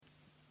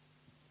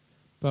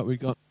but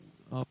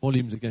our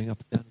volumes are going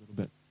up and down a little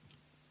bit.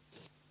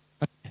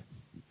 Okay.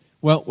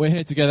 Well, we're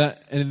here together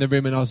and in the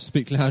room, and I'll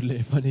speak loudly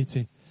if I need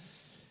to.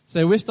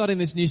 So we're starting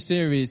this new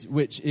series,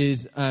 which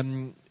is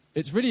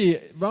it's really,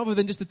 rather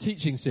than just a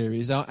teaching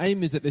series, our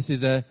aim is that this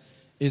is a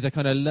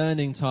kind of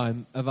learning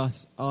time of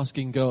us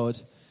asking God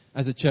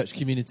as a church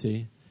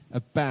community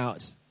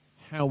about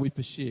how we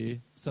pursue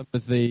some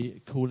of the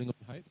calling of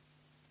hope.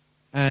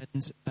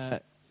 And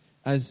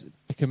as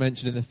Becca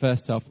mentioned in the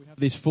first half, we have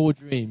these 4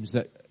 dreams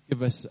that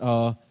give us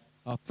our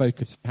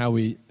focus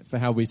for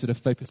how we sort of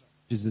focus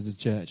as a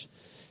church.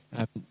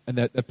 And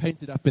they're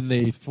painted up in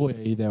the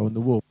foyer there on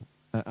the wall.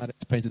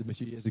 Alex painted them a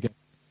few years ago.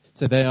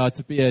 So they are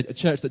to be a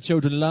church that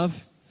children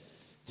love,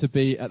 to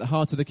be at the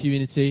heart of the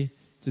community,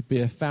 to be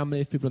a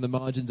family of people on the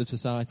margins of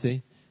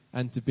society,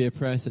 and to be a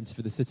prayer centre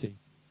for the city.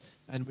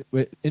 And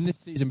in this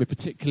season, we're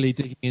particularly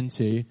digging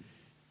into,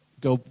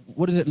 God,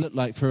 what does it look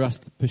like for us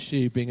to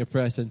pursue being a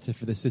prayer centre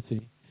for the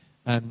city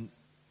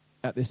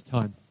at this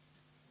time?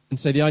 And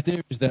so the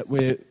idea is that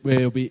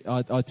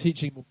our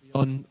teaching will be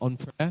on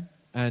prayer,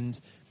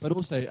 but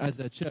also as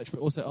a church, we're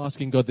also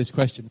asking God this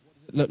question: what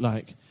does it look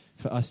like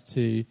for us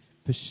to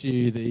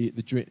pursue the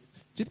dream?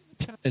 Do you think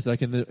the piano is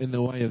like in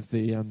the way of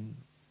the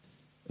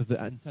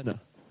antenna?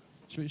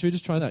 Should we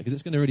just try that? Because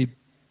it's going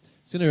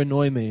to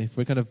annoy me if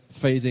we're kind of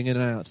phasing in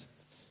and out.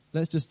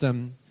 Let's just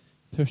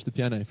push the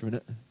piano for a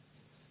minute.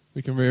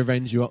 We can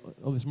rearrange you up.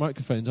 Oh, there's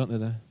microphones, aren't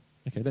there?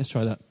 Okay, let's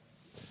try that.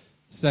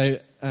 So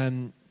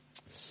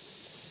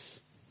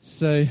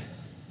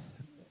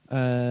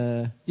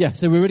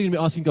we're really going to be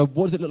asking God,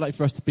 what does it look like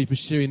for us to be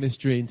pursuing this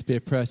dream to be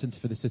a prayer centre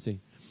for the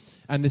city?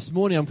 And this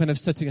morning, I'm kind of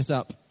setting us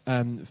up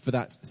for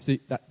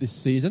this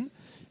season,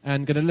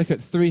 and going to look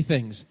at 3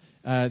 things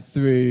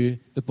through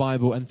the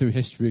Bible and through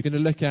history. We're going to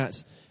look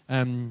at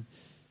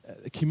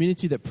a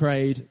community that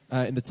prayed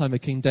in the time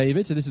of King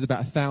David. So this is about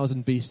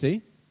 1000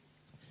 BC.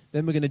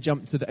 Then we're going to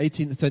jump to the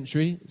 18th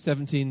century,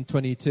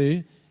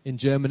 1722, in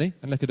Germany,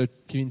 and look at a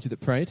community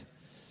that prayed.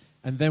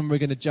 And then we're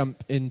going to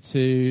jump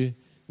into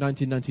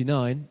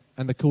 1999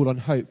 and the call on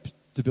hope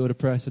to build a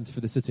prayer centre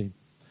for the city.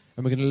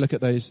 And we're going to look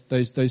at those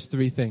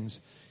 3 things.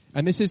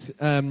 And this is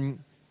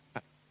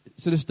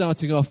sort of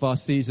starting off our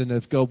season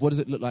of God, what does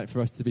it look like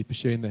for us to be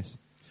pursuing this?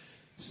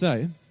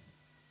 So,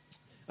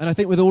 and I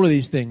think with all of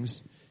these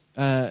things,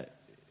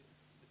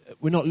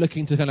 we're not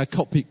looking to kind of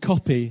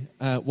copy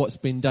what's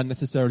been done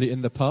necessarily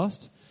in the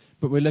past,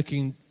 but we're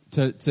looking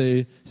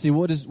to see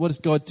what is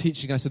God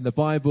teaching us in the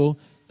Bible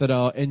that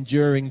are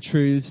enduring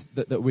truths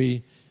that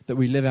we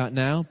live out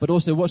now, but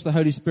also what's the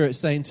Holy Spirit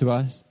saying to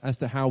us as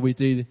to how we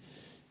do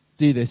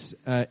this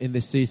in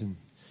this season.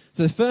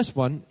 So the first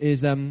one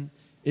is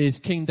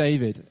King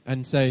David,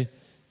 and so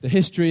the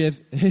history of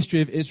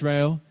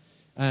Israel.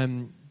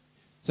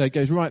 So it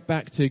goes right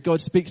back to God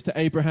speaks to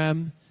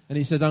Abraham, and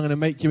he says, "I'm going to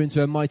make you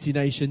into a mighty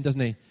nation," doesn't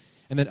he?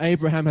 And then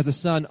Abraham has a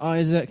son,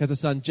 Isaac has a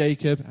son,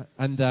 Jacob,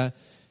 and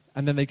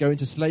then they go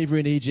into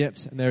slavery in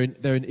Egypt, and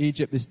they're in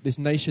Egypt, this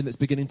nation that's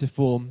beginning to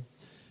form.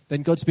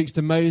 Then God speaks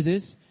to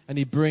Moses, and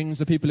he brings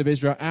the people of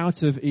Israel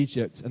out of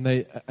Egypt, and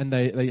they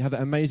have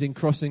that amazing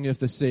crossing of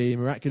the sea,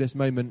 miraculous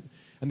moment,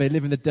 and they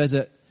live in the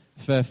desert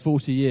for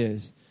 40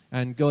 years.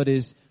 And God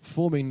is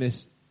forming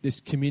this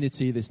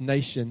community, this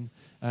nation,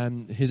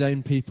 his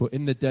own people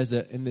in the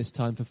desert in this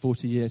time for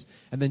 40 years.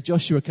 And then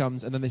Joshua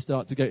comes, and then they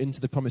start to go into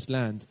the promised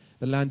land,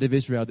 the land of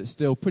Israel, that's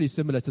still pretty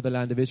similar to the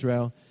land of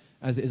Israel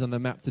as it is on the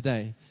map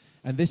today.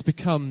 And this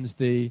becomes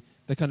the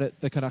kind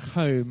of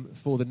home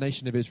for the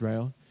nation of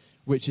Israel,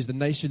 which is the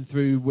nation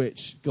through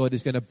which God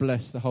is going to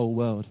bless the whole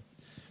world.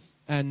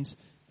 And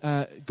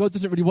God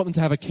doesn't really want them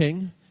to have a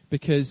king,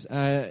 because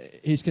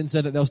he's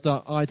concerned that they'll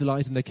start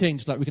idolizing the king,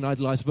 just like we can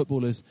idolize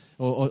footballers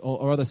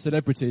or other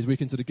celebrities. We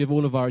can sort of give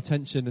all of our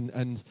attention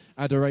and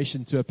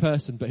adoration to a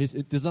person. But his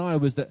desire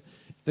was that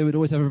they would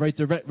always have a very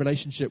direct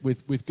relationship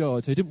with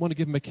God. So he didn't want to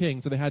give them a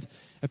king. So they had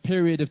a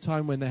period of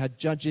time when they had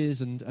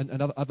judges and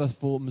other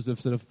forms of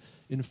sort of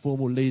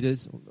informal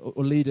leaders,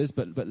 or leaders,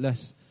 but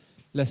less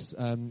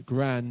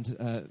grand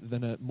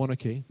than a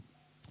monarchy.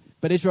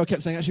 But Israel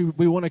kept saying, actually,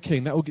 we want a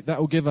king. That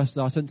will give us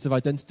our sense of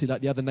identity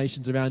like the other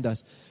nations around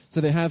us. So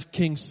they have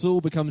King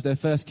Saul becomes their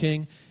first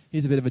king.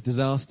 He's a bit of a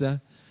disaster.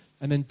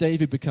 And then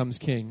David becomes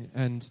king.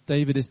 And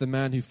David is the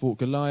man who fought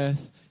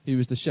Goliath. He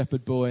was the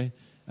shepherd boy,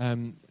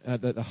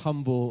 the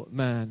humble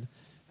man.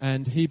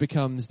 And he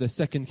becomes the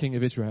second king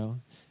of Israel.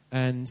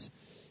 And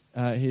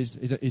he's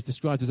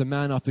described as a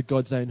man after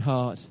God's own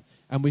heart.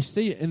 And we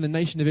see in the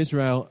nation of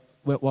Israel,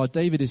 while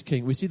David is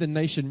king, we see the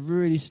nation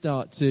really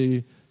start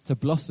to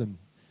blossom.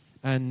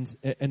 And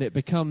it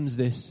becomes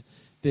this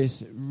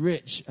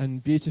rich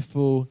and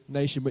beautiful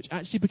nation, which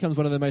actually becomes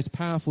one of the most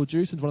powerful,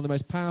 Jerusalem's one of the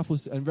most powerful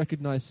and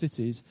recognized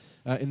cities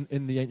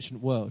in the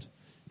ancient world.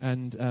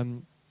 But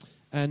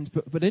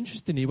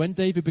interestingly, when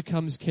David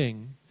becomes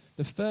king,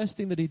 the first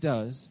thing that he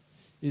does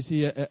is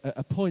he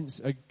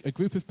appoints a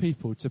group of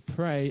people to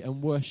pray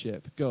and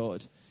worship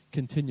God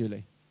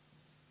continually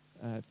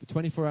for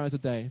 24 hours a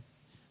day.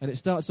 And it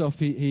starts off,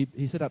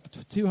 he set up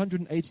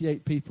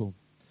 288 people.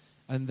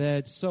 and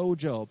their sole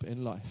job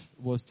in life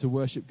was to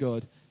worship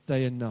God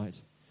day and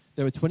night.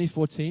 There were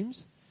 24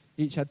 teams,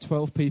 each had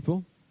 12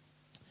 people.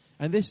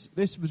 And this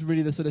was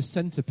really the sort of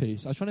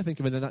centerpiece. I was trying to think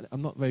of it, and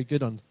I'm not very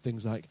good on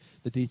things like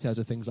the details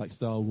of things like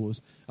Star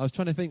Wars. I was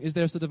trying to think, is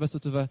there a sort of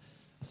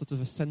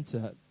a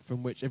center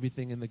from which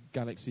everything in the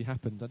galaxy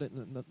happened? I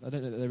don't know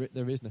that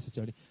there is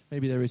necessarily.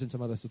 Maybe there is in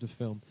some other sort of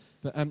film.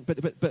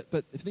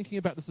 But thinking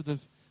about the sort of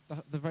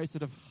the very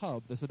sort of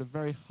hub, the sort of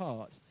very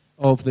heart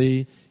of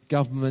the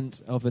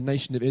government of the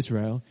nation of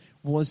Israel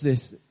was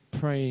this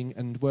praying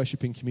and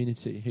worshipping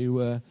community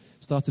who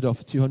started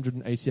off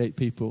 288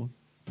 people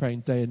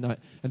praying day and night.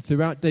 And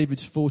throughout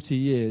David's 40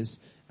 years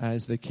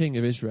as the king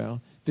of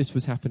Israel, this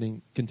was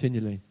happening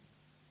continually.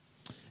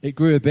 It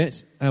grew a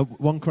bit.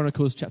 1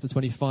 Chronicles chapter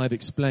 25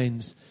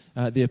 explains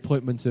the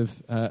appointment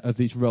of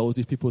these roles,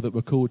 these people that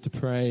were called to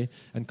pray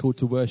and called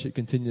to worship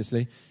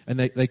continuously. And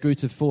they grew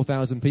to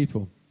 4,000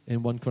 people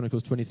in 1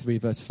 Chronicles 23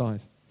 verse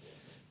 5.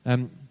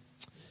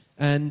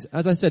 And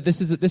as I said,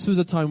 this was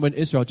a time when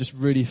Israel just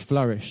really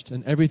flourished,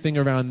 and everything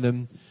around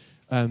them,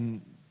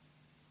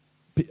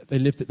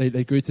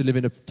 they grew to live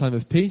in a time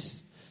of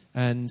peace,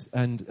 and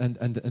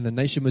the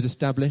nation was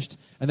established.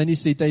 And then you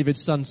see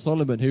David's son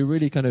Solomon, who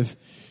really kind of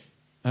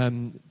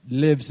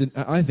lives,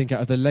 I think,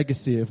 out of the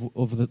legacy of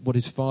what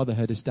his father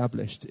had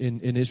established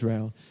in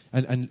Israel.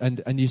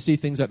 And you see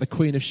things like the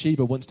Queen of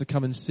Sheba wants to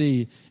come and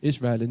see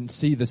Israel and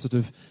see the sort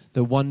of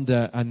the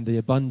wonder and the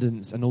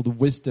abundance and all the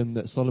wisdom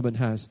that Solomon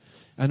has.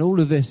 And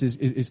all of this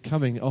is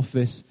coming off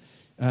this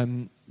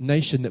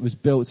nation that was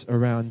built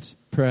around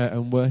prayer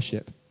and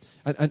worship.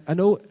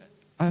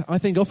 I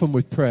think often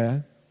with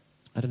prayer,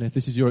 I don't know if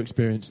this is your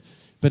experience,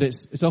 but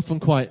it's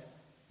often quite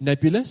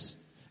nebulous.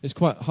 It's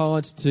quite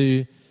hard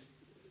to.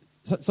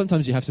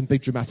 Sometimes you have some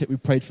big dramatic, we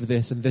prayed for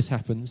this and this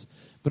happens,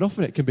 but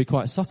often it can be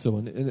quite subtle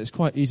and it's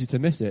quite easy to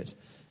miss it.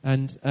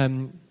 And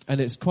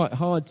it's quite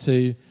hard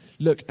to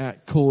look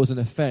at cause and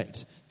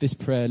effect. This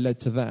prayer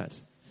led to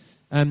that.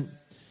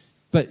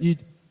 But you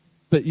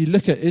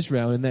look at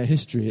Israel and their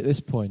history at this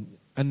point,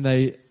 and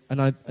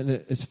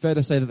it's fair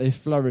to say that they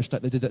flourished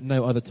like they did at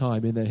no other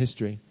time in their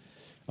history.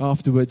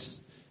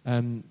 Afterwards,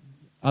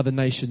 other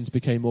nations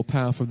became more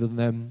powerful than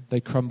them. They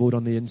crumbled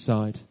on the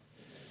inside.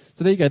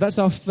 So there you go. That's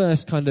our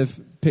first kind of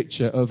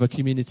picture of a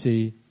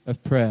community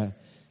of prayer.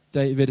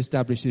 David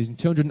established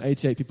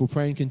 288 people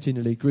praying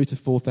continually, grew to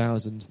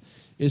 4,000.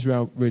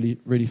 Israel really,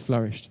 really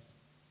flourished.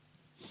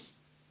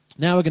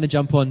 Now we're going to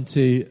jump on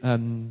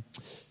to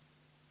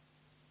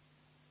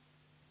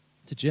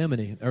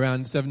Germany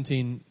around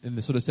in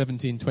the sort of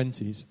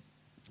 1720s,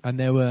 and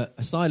there were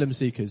asylum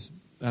seekers.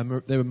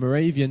 They were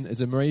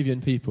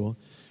Moravian people,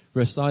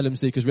 were asylum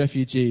seekers,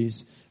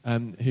 refugees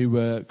who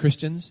were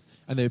Christians,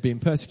 and they were being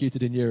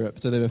persecuted in Europe,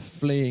 so they were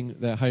fleeing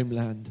their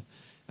homeland.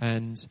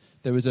 And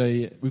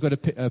we've got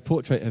a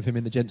portrait of him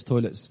in the gents'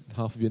 toilets.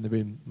 Half of you in the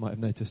room might have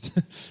noticed.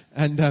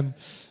 and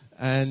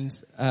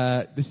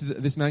this is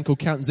this man called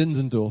Count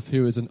Zinzendorf,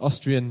 who was an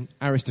Austrian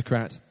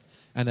aristocrat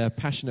and a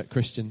passionate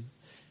Christian.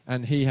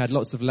 And he had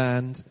lots of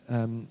land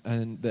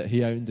and that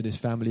he owned and his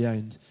family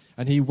owned.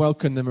 And he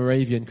welcomed the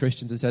Moravian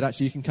Christians and said,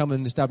 actually, you can come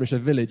and establish a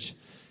village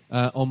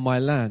on my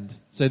land.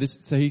 So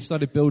he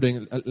started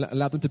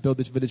allowed them to build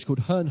this village called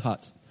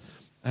Herrnhut.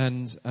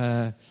 And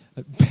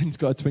Ben's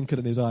got a twinkle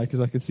in his eye because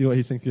I can see what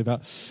he's thinking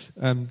about.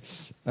 I'm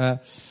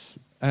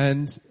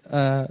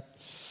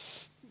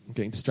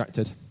getting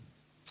distracted.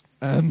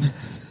 Ask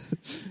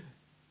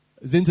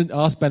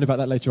Ben about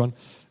that later on.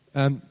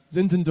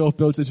 Zinzendorf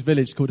built this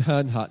village called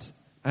Herrnhut.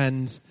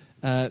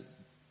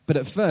 But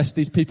at first,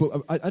 these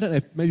people, I don't know,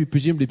 maybe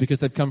presumably because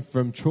they've come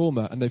from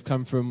trauma and they've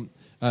come from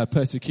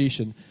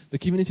persecution, the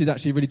community is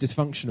actually really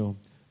dysfunctional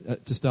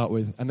to start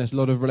with. And there's a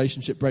lot of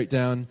relationship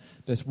breakdown,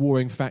 there's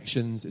warring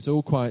factions, it's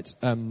all quite,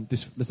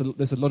 there's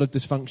a lot of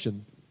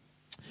dysfunction.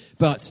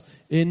 But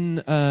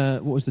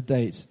what was the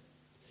date?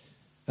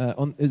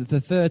 On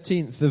the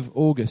 13th of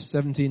August,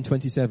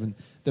 1727,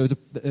 there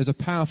was a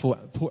powerful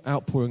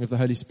outpouring of the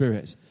Holy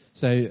Spirit.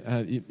 So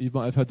you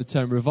might have heard the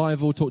term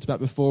revival talked about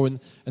before,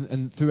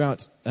 and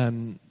throughout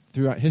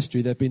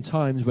history there have been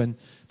times when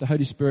the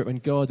Holy Spirit, when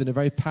God in a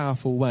very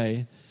powerful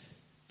way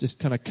just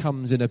kind of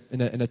comes in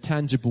a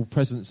tangible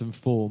presence and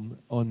form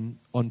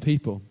on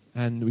people,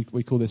 and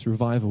we call this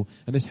revival.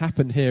 And this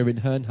happened here in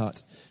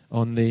Herrnhut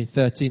on the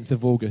 13th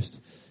of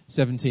August,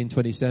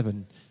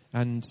 1727,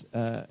 and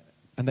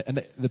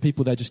the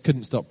people there just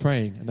couldn't stop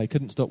praying, and they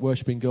couldn't stop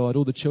worshipping God.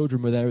 All the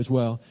children were there as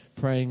well,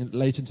 praying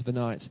late into the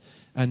night,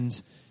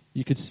 and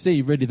you could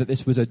see really that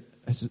this was a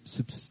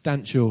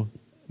substantial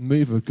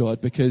move of God,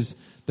 because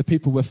the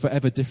people were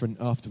forever different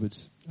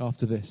afterwards.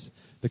 After this,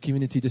 the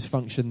community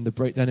dysfunction, the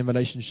breakdown in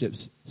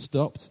relationships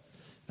stopped,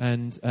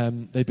 and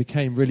they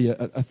became really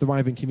a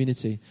thriving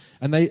community.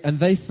 And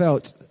they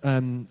felt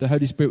the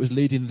Holy Spirit was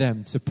leading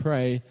them to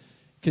pray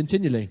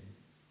continually.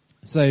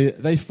 So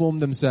they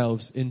formed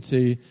themselves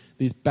into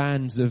these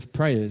bands of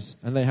prayers,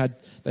 and they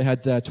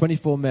had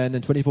 24 men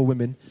and 24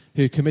 women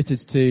who committed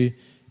to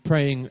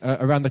praying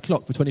around the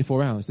clock for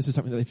 24 hours. This is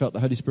something that they felt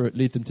the Holy Spirit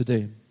lead them to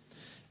do.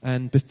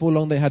 And before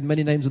long, they had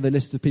many names on their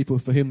list of people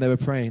for whom they were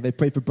praying. They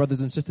prayed for brothers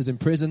and sisters in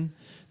prison,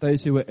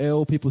 those who were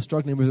ill, people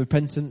struggling with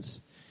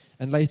repentance,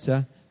 and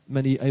later,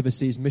 many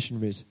overseas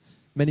missionaries.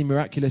 Many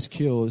miraculous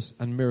cures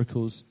and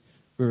miracles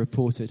were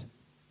reported.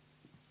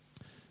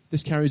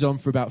 This carries on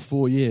for about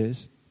 4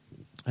 years.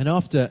 And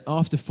after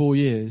 4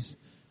 years,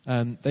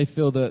 they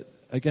feel that,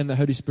 again, the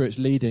Holy Spirit's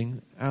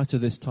leading out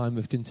of this time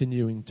of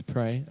continuing to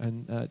pray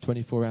and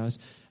 24 hours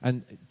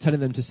and telling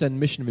them to send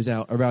missionaries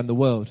out around the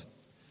world.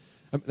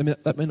 I mean,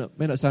 that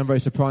may not sound very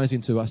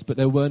surprising to us, but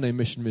there were no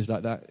missionaries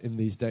like that in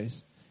these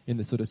days, in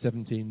the sort of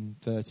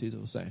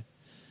 1730s or so.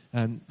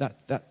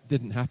 That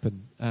didn't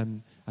happen.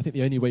 I think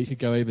the only way you could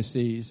go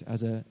overseas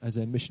as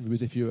a missionary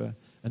was if you were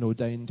an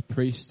ordained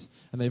priest,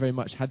 and they very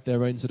much had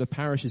their own sort of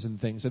parishes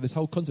and things. So this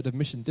whole concept of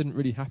mission didn't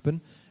really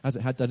happen as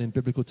it had done in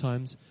biblical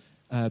times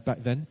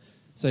back then.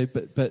 So,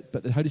 but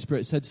the Holy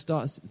Spirit said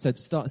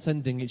start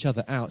sending each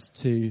other out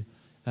to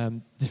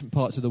different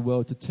parts of the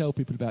world to tell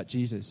people about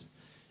Jesus.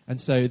 And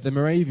so the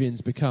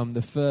Moravians become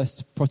the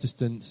first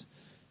Protestant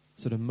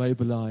sort of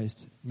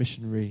mobilized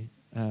missionary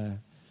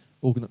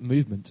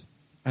movement.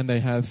 And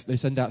they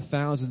send out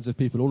thousands of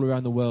people all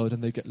around the world,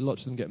 and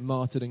lots of them get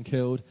martyred and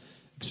killed.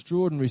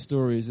 Extraordinary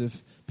stories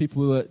of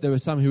people there were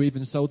some who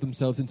even sold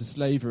themselves into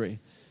slavery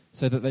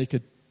so that they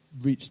could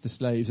reach the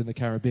slaves in the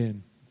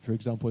Caribbean, for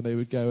example. And they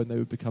would go and they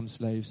would become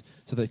slaves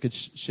so they could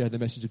share the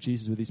message of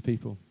Jesus with these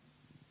people.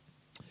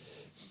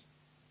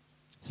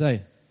 So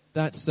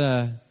that's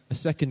a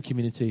second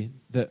community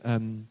that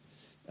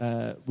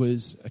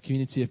was a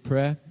community of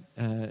prayer,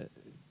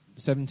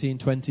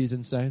 1720s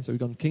and so. So we've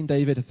gone King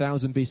David,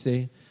 1000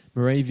 BC,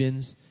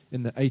 Moravians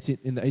in the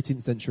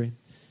 18th century.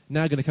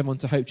 Now going to come on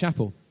to Hope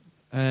Chapel.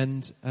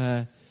 And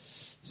I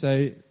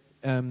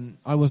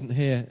wasn't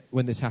here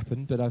when this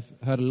happened, but I've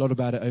heard a lot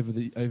about it over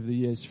the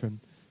years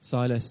from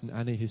Silas and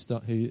Annie, who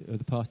are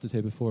the pastors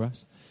here before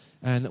us.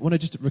 And I want to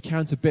just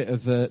recount a bit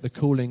of the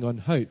calling on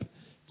Hope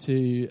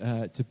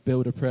to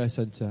build a prayer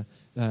centre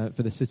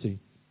for the city.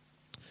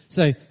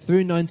 So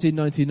through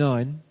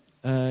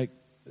 1999,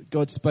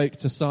 God spoke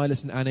to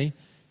Silas and Annie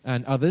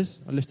and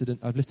others.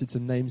 I've listed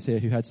some names here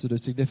who had sort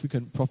of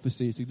significant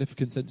prophecy,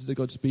 significant senses of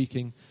God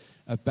speaking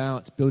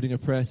about building a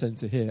prayer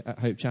centre here at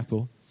Hope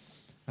Chapel.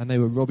 And they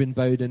were Robin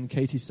Bowden,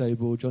 Katie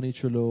Sobel, Johnny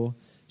Trelaw,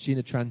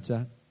 Sheena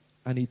Tranter,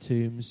 Annie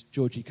Toombs,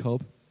 Georgie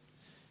Cobb.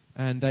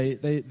 And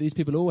these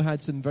people all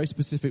had some very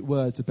specific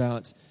words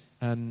about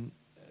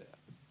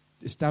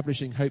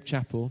establishing Hope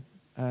Chapel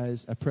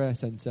as a prayer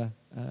centre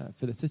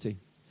for the city.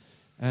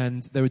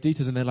 And there were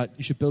details in there like,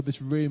 you should build this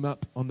room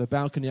up on the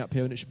balcony up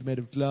here and it should be made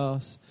of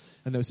glass.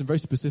 And there was some very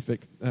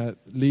specific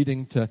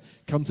leading to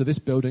come to this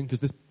building,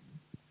 because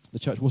the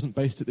church wasn't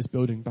based at this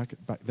building back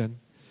then.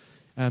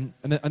 And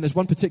there's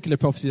one particular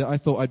prophecy that I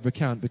thought I'd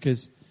recount,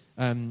 because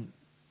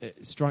it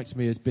strikes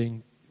me as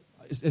being...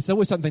 It's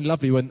always something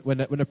lovely when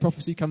a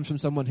prophecy comes from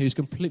someone who's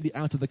completely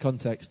out of the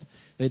context.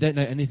 They don't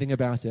know anything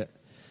about it.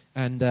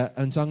 And so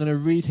I'm going to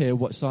read here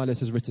what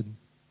Silas has written.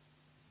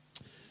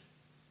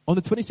 On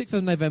the 26th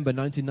of November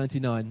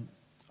 1999,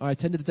 I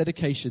attended the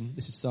dedication,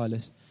 this is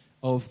Silas,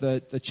 of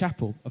the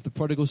chapel of the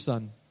prodigal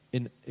son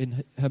in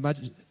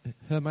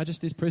Her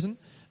Majesty's prison,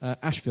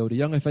 Ashfield, a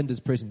young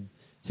offenders prison,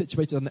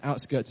 situated on the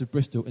outskirts of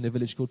Bristol in a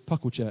village called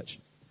Pucklechurch.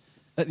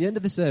 At the end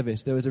of the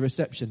service, there was a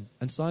reception,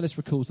 and Silas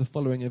recalls the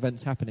following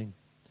events happening.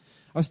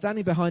 I was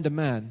standing behind a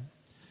man,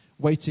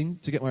 waiting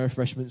to get my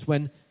refreshments,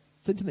 when,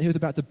 sensing that he was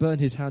about to burn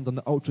his hand on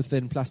the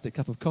ultra-thin plastic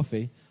cup of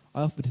coffee,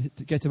 I offered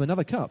to get him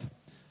another cup.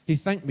 He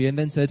thanked me and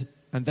then said,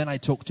 and then I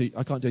talked to you.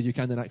 I can't do a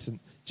Ugandan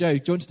accent. Joe,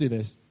 do you want to do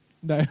this?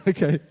 No?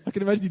 Okay. I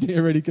can imagine you doing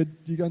a really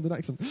good Ugandan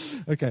accent.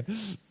 Okay.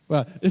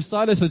 Well, if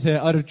Silas was here,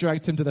 I'd have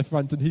dragged him to the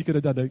front and he could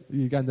have done a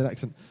Ugandan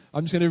accent.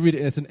 I'm just going to read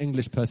it as an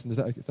English person,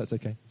 if that's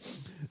okay.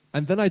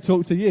 And then I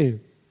talked to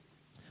you.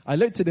 I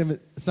looked at him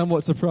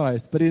somewhat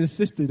surprised, but he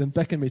insisted and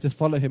beckoned me to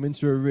follow him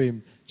into a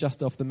room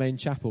just off the main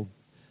chapel.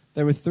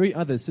 There were 3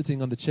 others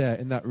sitting on the chair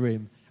in that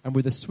room, and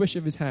with a swish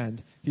of his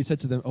hand, he said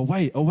to them,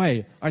 "Away,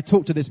 away, I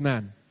talked to this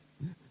man."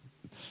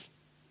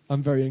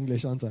 I'm very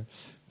English, aren't I?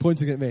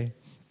 Pointing at me.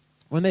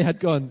 When they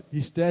had gone,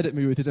 he stared at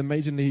me with his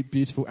amazingly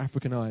beautiful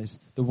African eyes.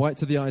 The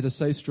whites of the eyes are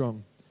so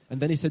strong. And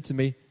then he said to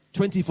me,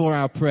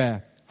 24-hour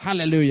prayer.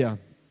 Hallelujah.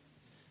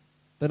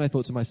 Then I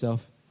thought to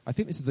myself, I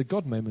think this is a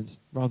God moment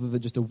rather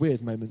than just a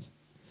weird moment.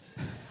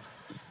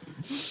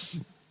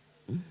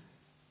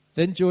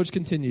 Then George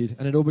continued,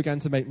 and it all began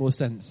to make more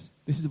sense.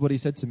 This is what he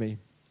said to me.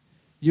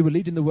 You were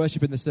leading the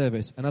worship in the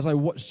service, and as I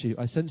watched you,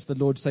 I sensed the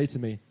Lord say to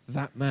me,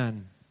 that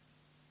man.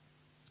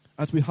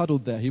 As we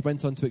huddled there, he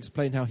went on to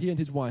explain how he and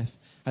his wife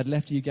had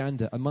left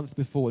Uganda a month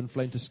before and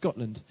flown to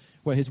Scotland,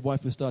 where his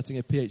wife was starting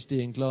a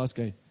PhD in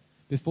Glasgow.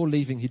 Before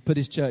leaving, he'd put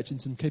his church in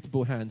some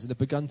capable hands and had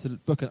begun to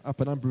book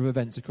up a number of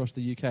events across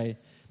the UK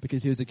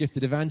because he was a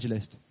gifted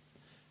evangelist.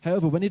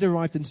 However, when he'd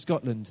arrived in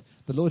Scotland,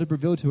 the Lord had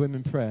revealed to him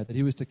in prayer that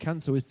he was to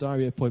cancel his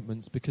diary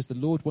appointments because the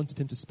Lord wanted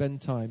him to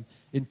spend time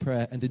in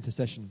prayer and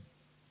intercession.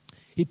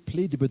 He'd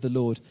pleaded with the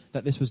Lord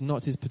that this was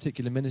not his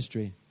particular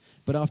ministry,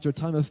 but after a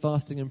time of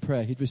fasting and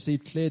prayer, he'd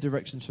received clear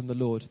directions from the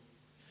Lord.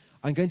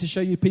 I'm going to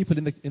show you people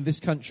in this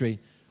country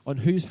on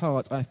whose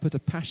heart I have put a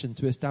passion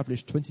to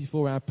establish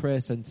 24-hour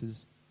prayer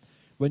centres.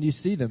 When you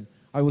see them,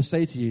 I will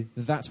say to you,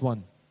 that's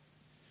one.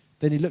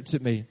 Then he looked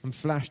at me and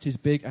flashed his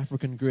big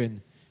African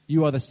grin.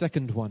 You are the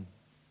second one.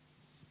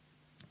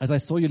 As I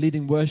saw you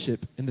leading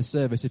worship in the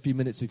service a few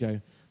minutes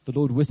ago, the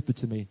Lord whispered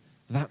to me,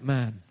 that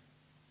man.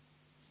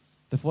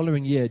 The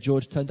following year,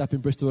 George turned up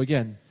in Bristol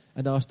again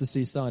and asked to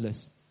see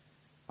Silas.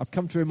 I've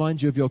come to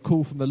remind you of your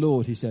call from the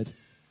Lord, he said.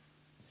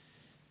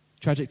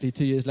 Tragically,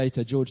 2 years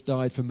later, George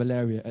died from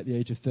malaria at the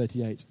age of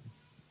 38.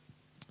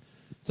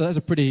 So that's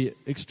a pretty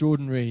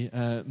extraordinary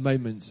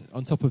moment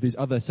on top of these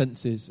other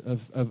senses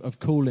of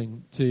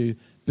calling to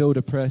build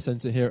a prayer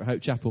centre here at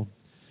Hope Chapel.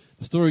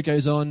 The story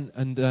goes on,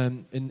 and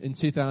in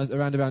 2000,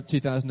 around about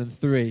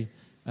 2003,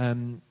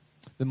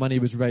 the money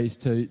was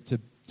raised to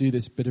do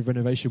this bit of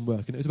renovation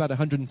work, and it was about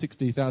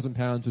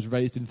 £160,000 was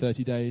raised in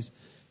 30 days.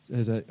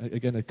 There's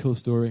again a cool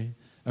story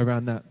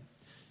around that.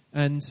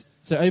 And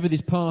so over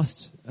these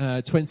past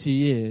 20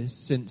 years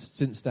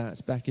since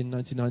that, back in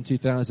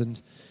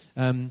 1999-2000,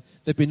 there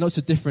have been lots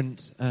of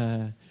different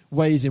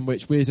ways in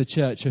which we as a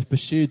church have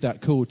pursued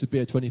that call to be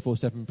a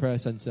 24/7 prayer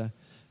centre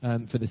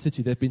for the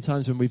city. There have been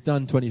times when we've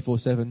done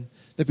 24/7.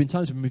 There have been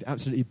times when we've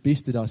absolutely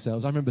beasted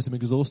ourselves. I remember some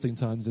exhausting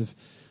times of,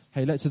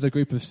 hey, let's as a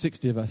group of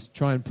 60 of us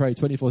try and pray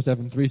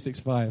 24/7,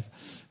 365.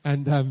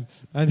 And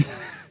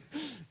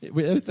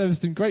there was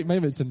some great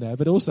moments in there,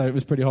 but also it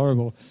was pretty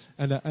horrible.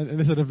 And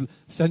a sort of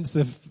sense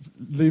of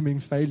looming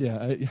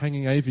failure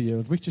hanging over you.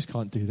 And we just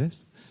can't do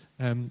this.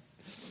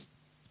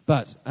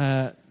 But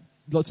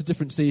lots of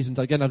different seasons.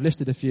 Again, I've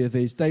listed a few of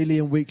these. Daily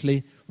and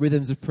weekly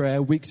rhythms of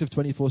prayer, weeks of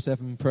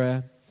 24/7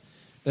 prayer.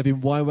 There have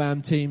been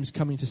YWAM teams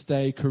coming to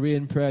stay,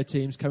 Korean prayer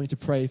teams coming to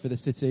pray for the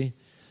city.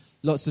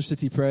 Lots of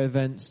city prayer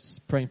events,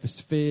 praying for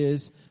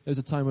spheres. There was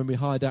a time when we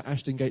hired out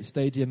Ashton Gate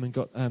Stadium and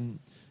got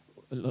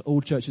all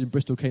churches in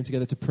Bristol came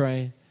together to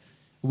pray.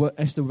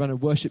 Esther ran a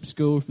worship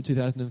school for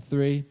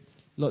 2003.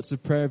 Lots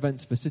of prayer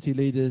events for city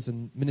leaders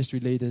and ministry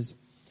leaders.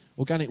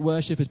 Organic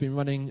worship has been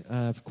running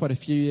for quite a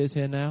few years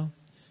here now.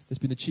 There's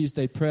been the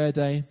Tuesday prayer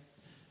day.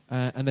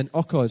 And then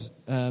OCOD,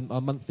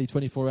 our monthly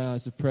 24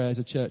 hours of prayer as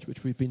a church,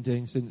 which we've been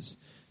doing since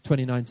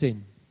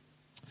 2019.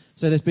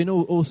 So there's been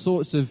all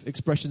sorts of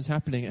expressions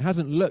happening. It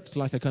hasn't looked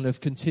like a kind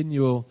of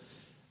continual...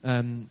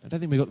 I don't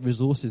think we've got the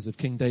resources of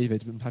King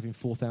David and having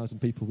 4,000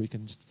 people we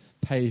can just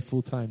pay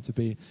full time to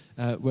be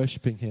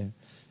worshipping here.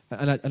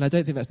 And I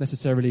don't think that's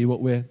necessarily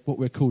what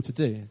we're called to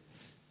do.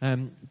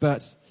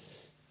 But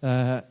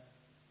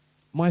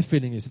my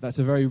feeling is that that's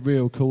a very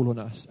real call on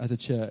us as a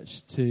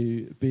church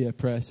to be a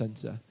prayer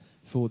centre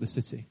for the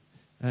city.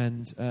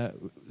 And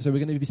so we're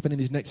going to be spending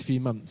these next few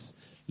months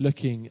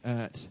looking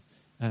at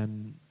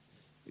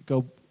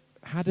God,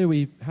 how do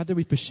we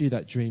pursue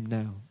that dream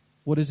now?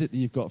 What is it that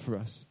you've got for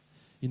us?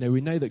 You know,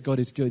 we know that God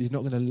is good. He's not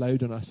going to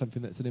load on us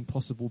something that's an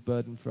impossible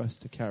burden for us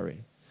to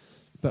carry.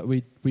 But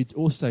we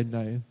also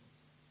know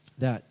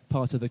that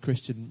part of the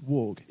Christian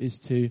walk is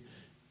to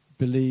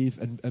believe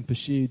and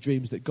pursue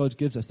dreams that God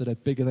gives us that are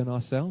bigger than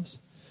ourselves.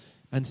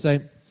 And so,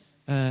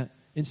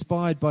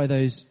 inspired by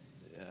those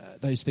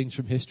things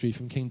from history,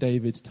 from King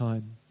David's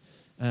time,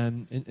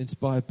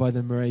 inspired by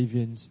the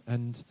Moravians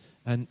and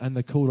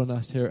the call on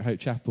us here at Hope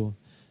Chapel,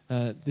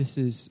 this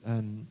is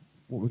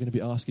what we're going to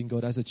be asking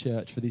God as a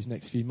church for these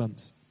next few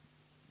months.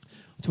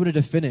 I just wanted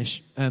to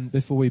finish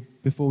before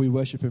we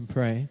worship and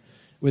pray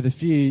with a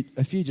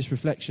few just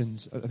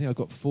reflections. I think I've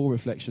got 4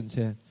 reflections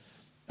here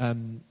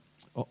on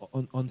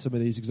some of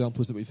these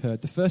examples that we've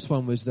heard. The first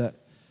one was that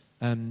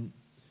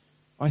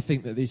I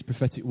think that these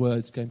prophetic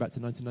words going back to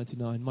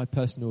 1999, my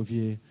personal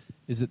view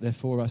is that they're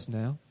for us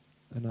now,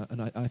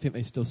 and I think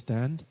they still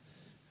stand.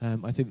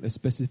 I think the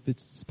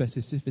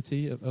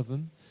specificity of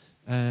them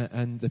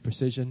and the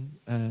precision,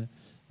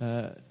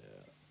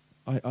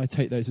 I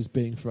take those as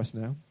being for us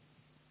now.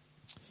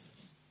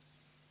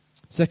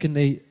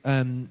 Secondly,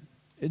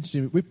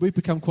 interesting, we've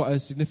become quite a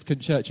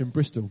significant church in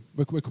Bristol.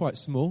 We're quite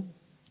small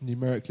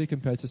numerically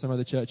compared to some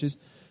other churches,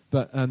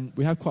 but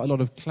we have quite a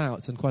lot of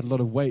clout and quite a lot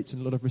of weight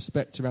and a lot of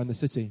respect around the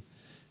city.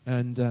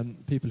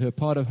 And people who are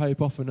part of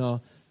Hope often are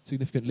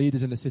significant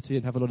leaders in the city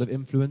and have a lot of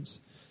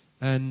influence.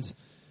 And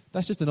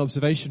that's just an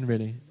observation,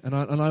 really. And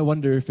I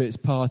wonder if it's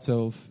part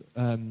of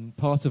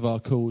our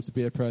call to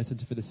be a prayer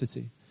centre for the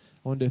city.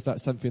 I wonder if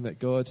that's something that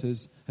God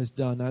has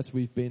done as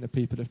we've been a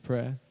people of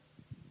prayer,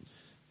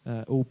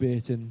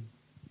 albeit in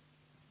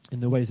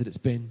the ways that it's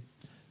been.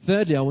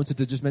 Thirdly, I wanted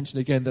to just mention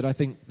again that I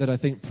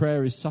think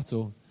prayer is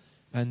subtle,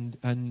 and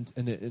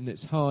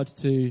it's hard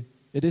to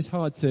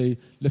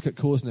look at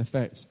cause and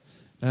effect.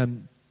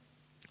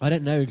 I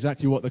don't know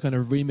exactly what the kind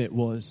of remit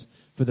was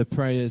for the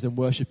prayers and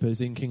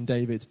worshippers in King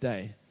David's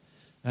day.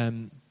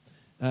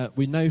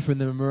 We know from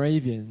the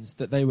Moravians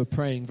that they were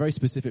praying very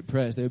specific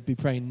prayers. They would be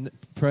praying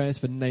prayers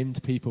for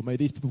named people. May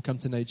these people come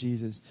to know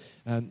Jesus.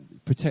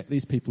 Protect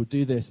these people.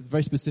 Do this.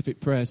 Very specific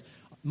prayers.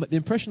 The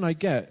impression I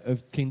get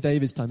of King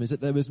David's time is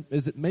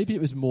that maybe it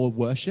was more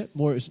worship,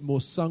 more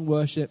sung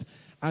worship,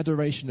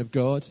 adoration of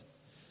God.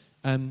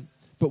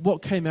 But But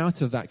what came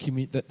out of that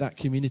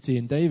community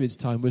in David's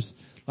time was,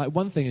 like,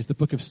 one thing is the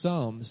book of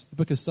Psalms. The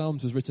book of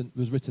Psalms was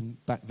written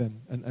back then,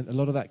 and a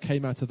lot of that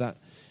came out of that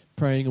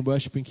praying and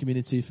worshipping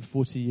community for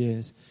 40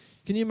 years.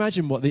 Can you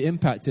imagine what the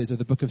impact is of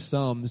the book of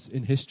Psalms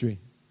in history?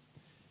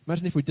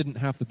 Imagine if we didn't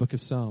have the book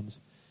of Psalms.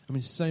 I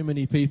mean, so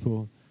many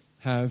people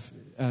have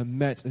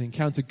met and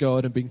encountered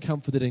God and been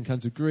comforted in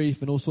times of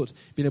grief and all sorts,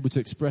 been able to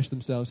express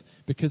themselves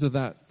because of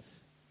that.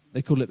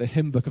 They call it the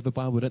hymn book of the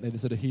Bible, don't they? The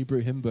sort of Hebrew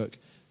hymn book,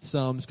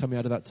 Psalms coming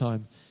out of that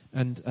time.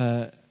 And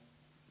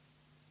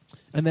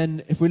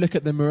then if we look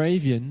at the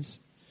Moravians,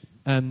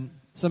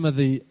 some of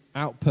the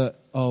output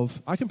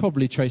of, I can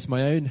probably trace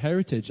my own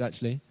heritage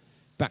actually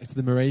back to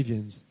the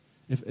Moravians,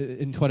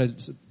 in quite a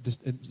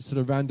sort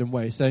of random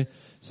way. So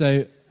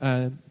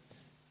the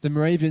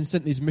Moravians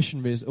sent these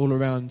missionaries all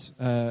around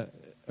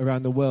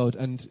the world,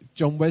 and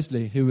John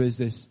Wesley, who was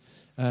this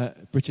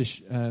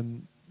British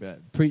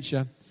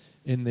preacher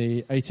in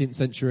the 18th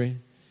century,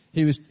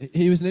 he was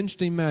an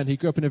interesting man. He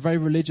grew up in a very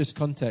religious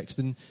context,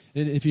 and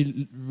if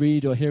you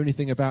read or hear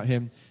anything about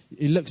him,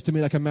 he looks to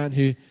me like a man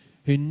who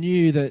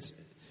knew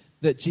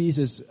that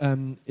Jesus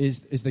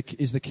is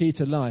the key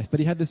to life. But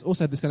he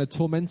also had this kind of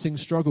tormenting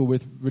struggle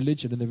with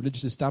religion and the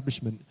religious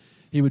establishment.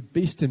 He would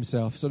beast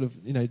himself, sort of,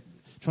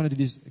 trying to do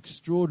these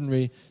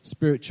extraordinary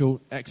spiritual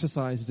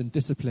exercises and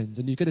disciplines.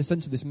 And you get a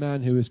sense of this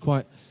man who was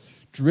quite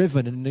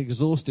driven in an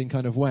exhausting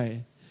kind of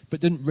way, but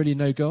didn't really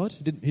know God.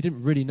 He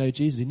didn't really know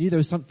Jesus. He knew there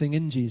was something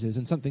in Jesus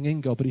and something in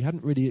God, but he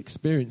hadn't really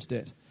experienced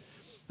it.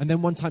 And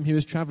then one time he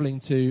was traveling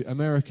to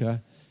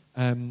America,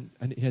 and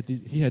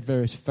he had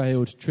various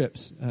failed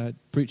trips,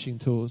 preaching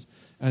tours,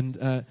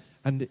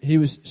 and he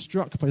was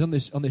struck by on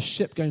this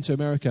ship going to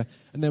America,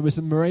 and there were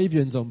some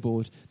Moravians on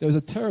board. There was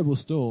a terrible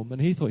storm,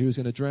 and he thought he was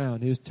going to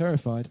drown. He was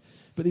terrified.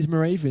 But these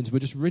Moravians were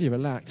just really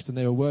relaxed, and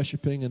they were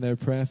worshipping, and they were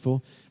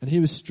prayerful. And he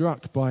was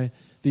struck by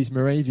these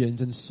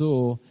Moravians and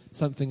saw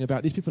something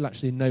about these people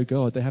actually know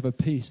God. They have a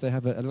peace. They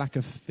have a lack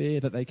of fear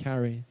that they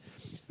carry.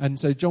 And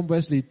so John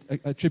Wesley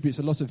attributes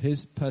a lot of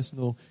his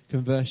personal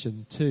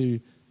conversion to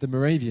the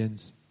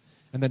Moravians.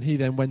 And then he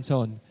went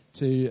on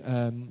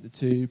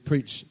to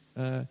preach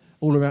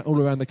all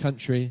around the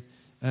country,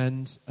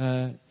 and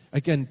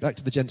again back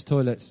to the gents'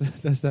 toilets.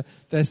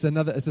 there's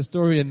a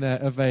story in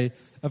there of a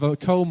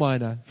coal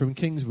miner from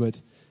Kingswood,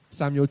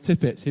 Samuel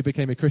Tippett, who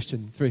became a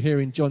Christian through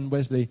hearing John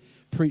Wesley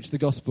preach the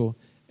gospel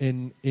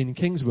in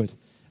Kingswood.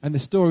 And the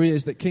story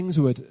is that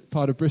Kingswood,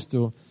 part of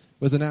Bristol,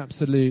 was an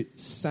absolute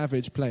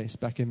savage place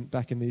back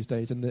in these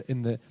days, in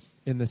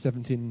the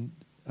 17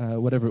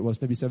 whatever it was,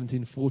 maybe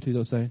 1740s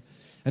or so.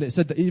 And it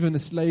said that even the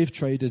slave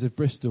traders of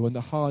Bristol and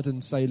the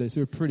hardened sailors, who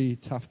were pretty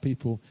tough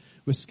people,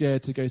 were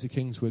scared to go to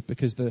Kingswood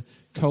because the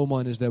coal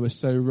miners there were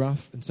so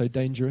rough and so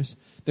dangerous.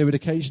 They would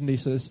occasionally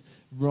sort of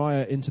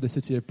riot into the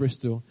city of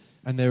Bristol,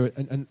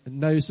 and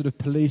no sort of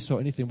police or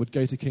anything would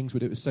go to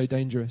Kingswood. It was so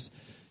dangerous.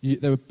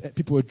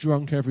 People were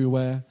drunk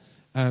everywhere,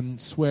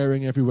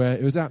 swearing everywhere.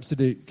 It was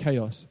absolute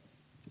chaos.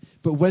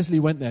 But Wesley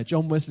went there.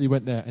 John Wesley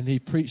went there, and he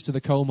preached to the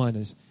coal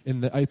miners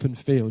in the open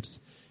fields.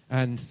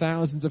 And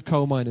thousands of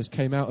coal miners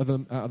came out of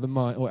the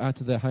mine, or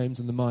out of their homes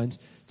and the mines,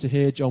 to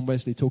hear John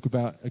Wesley talk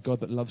about a God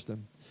that loves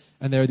them.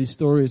 And there are these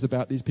stories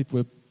about these people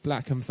with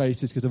blackened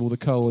faces because of all the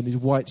coal, and these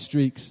white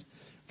streaks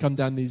come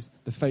down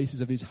the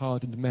faces of these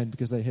hardened men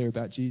because they hear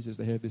about Jesus.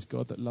 They hear this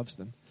God that loves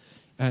them.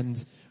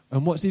 And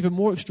what's even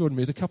more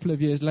extraordinary is a couple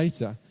of years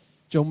later,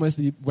 John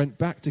Wesley went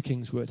back to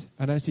Kingswood,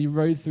 and as he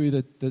rode through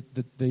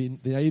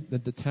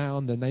the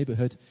town, the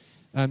neighbourhood,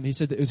 he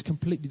said that it was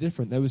completely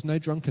different. There was no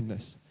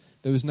drunkenness.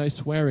 There was no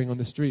swearing on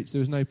the streets.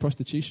 There was no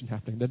prostitution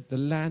happening. The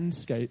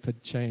landscape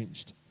had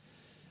changed.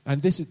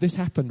 And this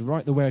happened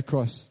right the way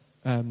across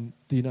the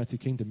United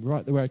Kingdom,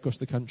 right the way across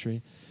the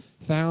country.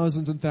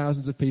 Thousands and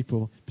thousands of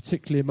people,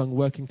 particularly among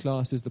working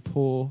classes, the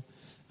poor,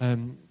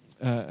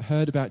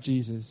 heard about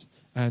Jesus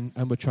and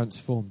were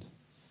transformed.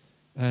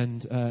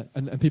 And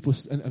people,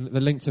 and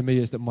the link to me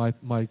is that my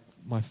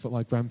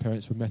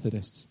grandparents were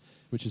Methodists,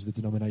 which is the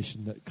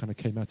denomination that kind of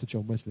came out of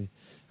John Wesley.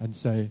 And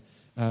so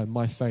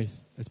my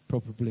faith is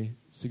probably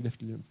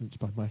significantly influenced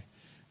by my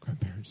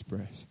grandparents'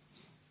 prayers,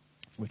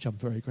 for which I'm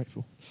very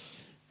grateful.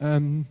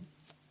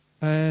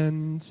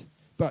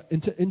 But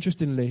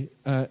interestingly,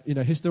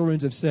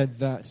 historians have said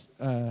that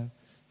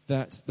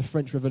the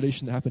French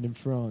Revolution that happened in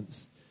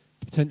France,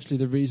 potentially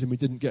the reason we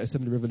didn't get a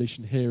similar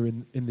revolution here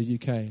in the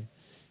UK,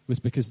 was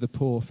because the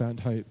poor found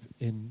hope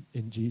in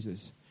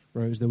Jesus,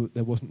 whereas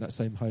there wasn't that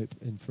same hope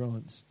in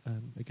France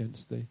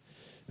against the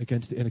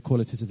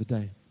inequalities of the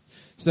day.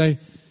 So,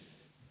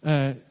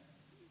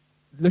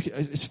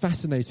 it's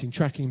fascinating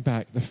tracking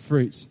back the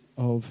fruit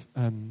of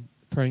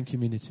praying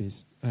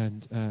communities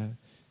and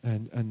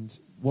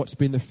what's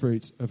been the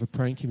fruit of a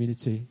praying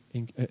community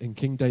in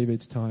King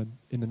David's time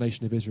in the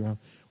nation of Israel.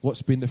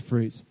 What's been the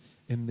fruit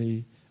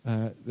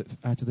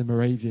out of the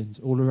Moravians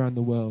all around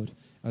the world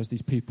as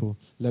these people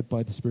led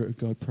by the Spirit of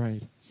God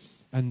prayed.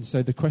 And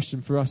so the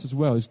question for us as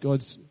well is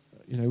God's,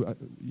 you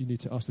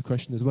need to ask the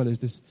question as well, is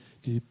this,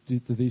 do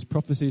these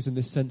prophecies in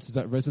this sense, does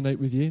that resonate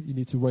with you? You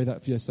need to weigh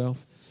that for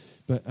yourself.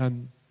 But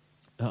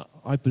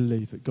I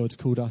believe that God's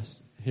called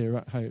us here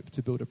at Hope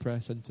to build a prayer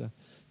centre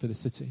for the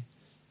city.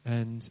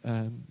 And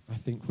I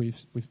think we've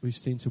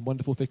seen some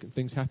wonderful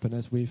things happen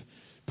as we've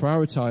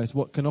prioritised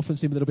what can often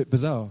seem a little bit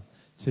bizarre,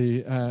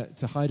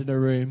 to hide in a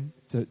room,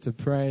 to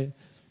pray.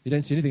 You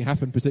don't see anything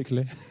happen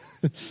particularly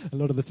a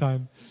lot of the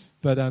time.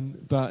 But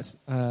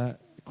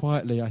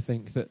quietly, I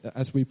think that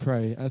as we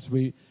pray, as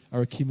we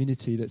are a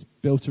community that's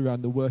built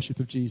around the worship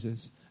of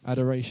Jesus,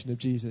 adoration of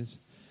Jesus,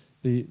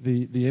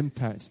 the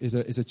impact is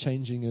a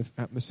changing of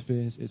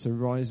atmospheres. It's a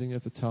rising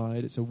of the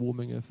tide. It's a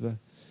warming of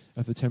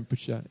the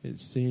temperature.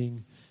 It's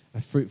seeing a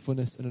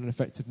fruitfulness and an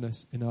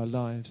effectiveness in our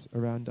lives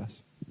around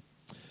us.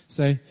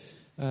 So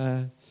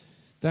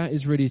that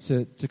is really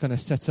to kind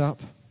of set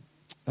up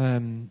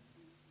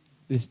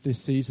this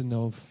season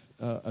of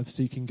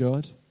seeking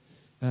God.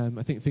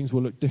 I think things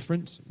will look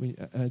different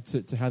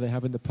to how they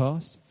have in the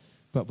past,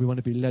 but we want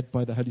to be led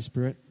by the Holy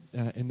Spirit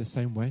in the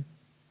same way.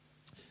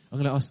 I'm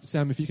going to ask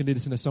Sam if you can lead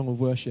us in a song of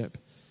worship,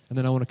 and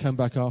then I want to come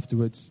back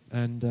afterwards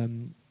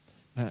and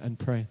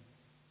pray.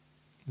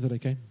 Is that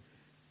okay?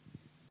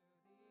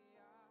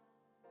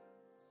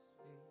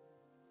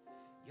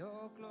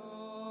 Your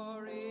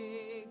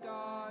glory,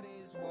 God,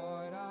 is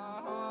what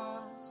our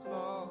hearts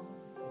long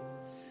for,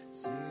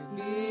 to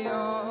be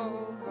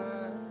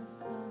overcome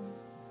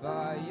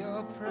by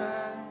your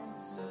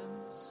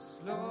presence,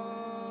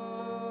 Lord.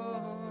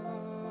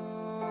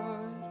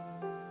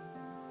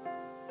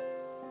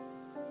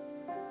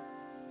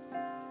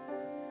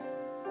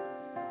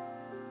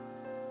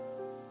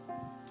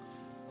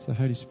 So,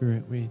 Holy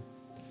Spirit, we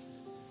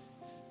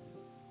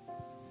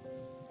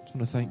just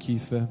want to thank you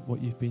for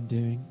what you've been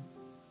doing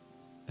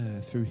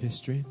through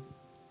history. I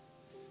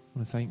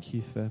want to thank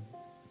you for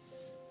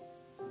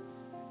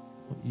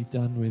what you've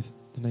done with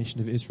the nation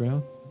of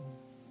Israel,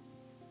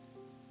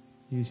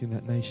 using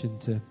that nation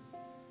to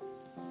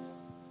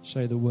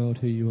show the world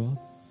who you are.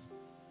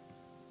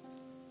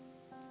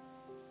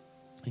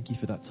 Thank you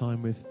for that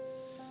time with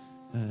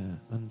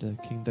under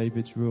King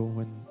David's rule,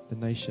 when the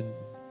nation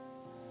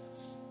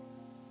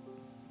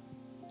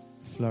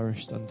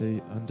flourished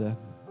under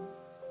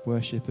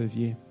worship of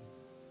you.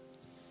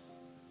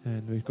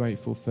 And we're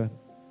grateful for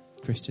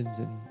Christians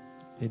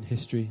in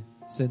history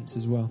since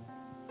as well.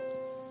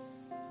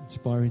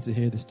 Inspiring to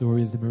hear the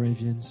story of the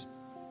Moravians.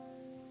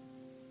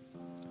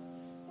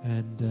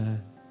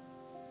 And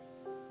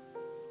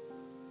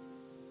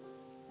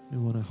we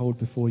want to hold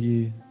before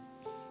you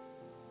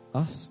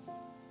us,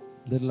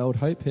 little old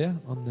Hope here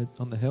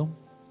on the hill.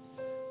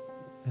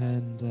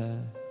 And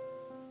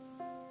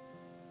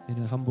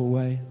in a humble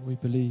way, we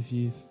believe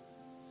you've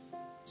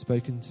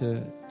spoken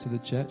to the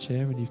church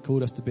here, and you've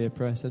called us to be a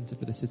prayer centre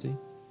for the city.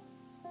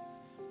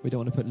 We don't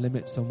want to put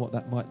limits on what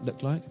that might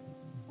look like.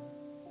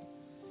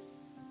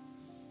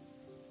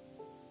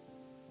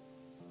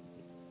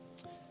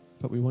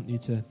 But we want you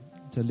to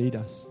lead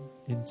us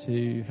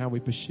into how we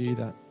pursue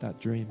that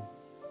dream.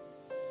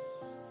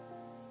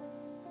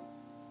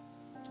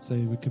 So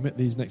we commit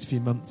these next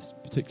few months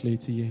particularly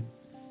to you,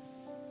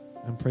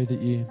 and pray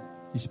that you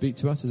speak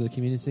to us as a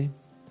community.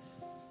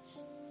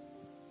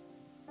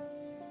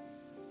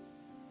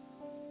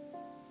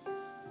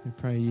 We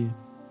pray you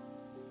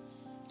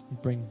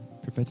bring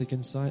prophetic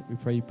insight. We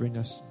pray you bring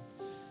us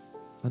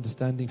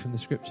understanding from the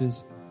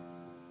scriptures,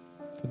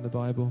 from the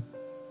Bible,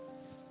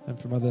 and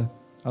from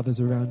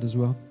others around as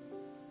well.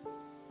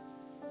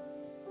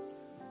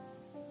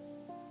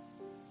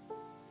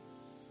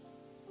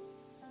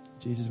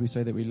 Jesus, we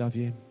say that we love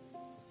you.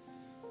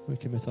 We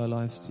commit our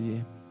lives to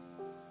you.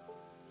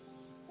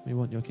 We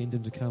want your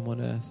kingdom to come on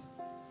earth,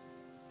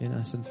 in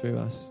us and through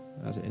us,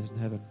 as it is in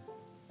heaven.